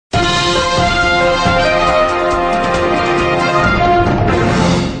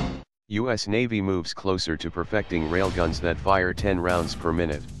U.S. Navy moves closer to perfecting railguns that fire 10 rounds per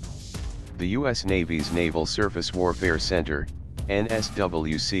minute. The U.S. Navy's Naval Surface Warfare Center,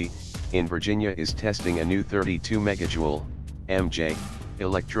 NSWC, in Virginia is testing a new 32 megajoule, MJ,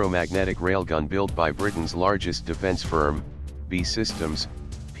 electromagnetic railgun built by Britain's largest defense firm, BAE Systems,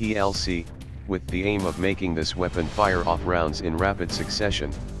 plc, with the aim of making this weapon fire off rounds in rapid succession.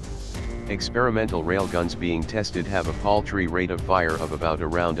 Experimental railguns being tested have a paltry rate of fire of about a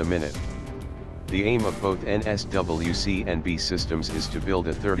round a minute. The aim of both NSWC and BAE Systems is to build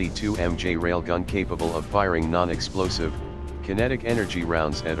a 32 MJ railgun capable of firing non-explosive, kinetic energy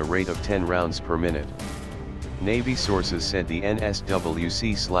rounds at a rate of 10 rounds per minute. Navy sources said the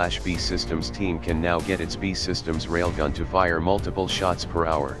NSWC/BAE Systems team can now get its BAE Systems railgun to fire multiple shots per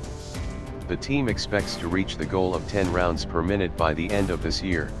hour. The team expects to reach the goal of 10 rounds per minute by the end of this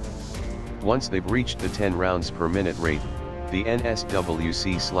year. Once they've reached the 10 rounds per minute rate, the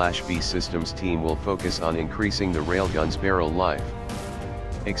NSWC/BAE Systems team will focus on increasing the railgun's barrel life.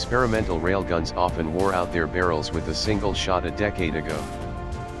 Experimental railguns often wore out their barrels with a single shot a decade ago.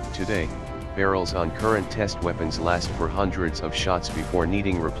 Today, barrels on current test weapons last for hundreds of shots before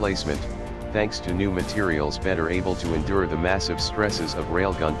needing replacement, thanks to new materials better able to endure the massive stresses of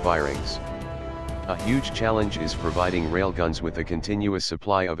railgun firings. A huge challenge is providing railguns with a continuous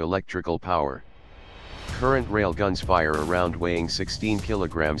supply of electrical power. Current railguns fire a round weighing 16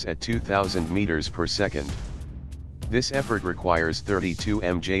 kilograms at 2,000 meters per second. This effort requires 32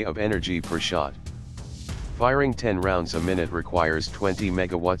 MJ of energy per shot. Firing 10 rounds a minute requires 20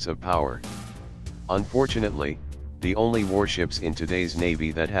 megawatts of power. Unfortunately, the only warships in today's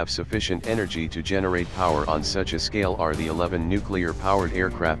Navy that have sufficient energy to generate power on such a scale are the 11 nuclear-powered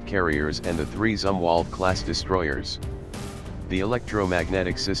aircraft carriers and the 3 Zumwalt-class destroyers. The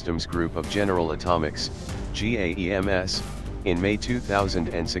Electromagnetic Systems Group of General Atomics, GAEMS, in May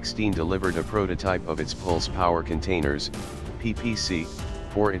 2016 delivered a prototype of its pulse power containers, PPC,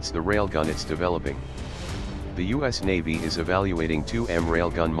 for the railgun it's developing. The U.S. Navy is evaluating 2 M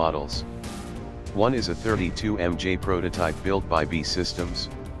railgun models. One is a 32 MJ prototype built by BAE Systems.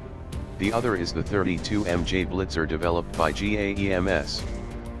 The other is the 32 MJ Blitzer developed by GAEMS.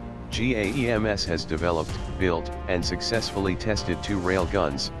 GAEMS has developed, built, and successfully tested 2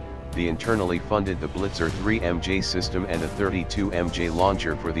 railguns, the internally funded the Blitzer 3 MJ system and a 32 MJ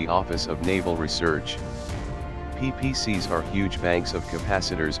launcher for the Office of Naval Research. PPCs are huge banks of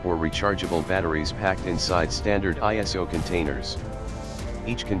capacitors or rechargeable batteries packed inside standard ISO containers.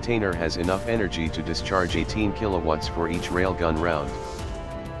 Each container has enough energy to discharge 18 kilowatts for each railgun round.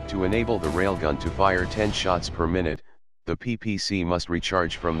 To enable the railgun to fire 10 shots per minute, the PPC must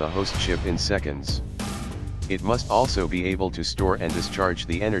recharge from the host ship in seconds. It must also be able to store and discharge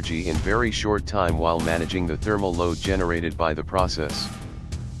the energy in very short time while managing the thermal load generated by the process.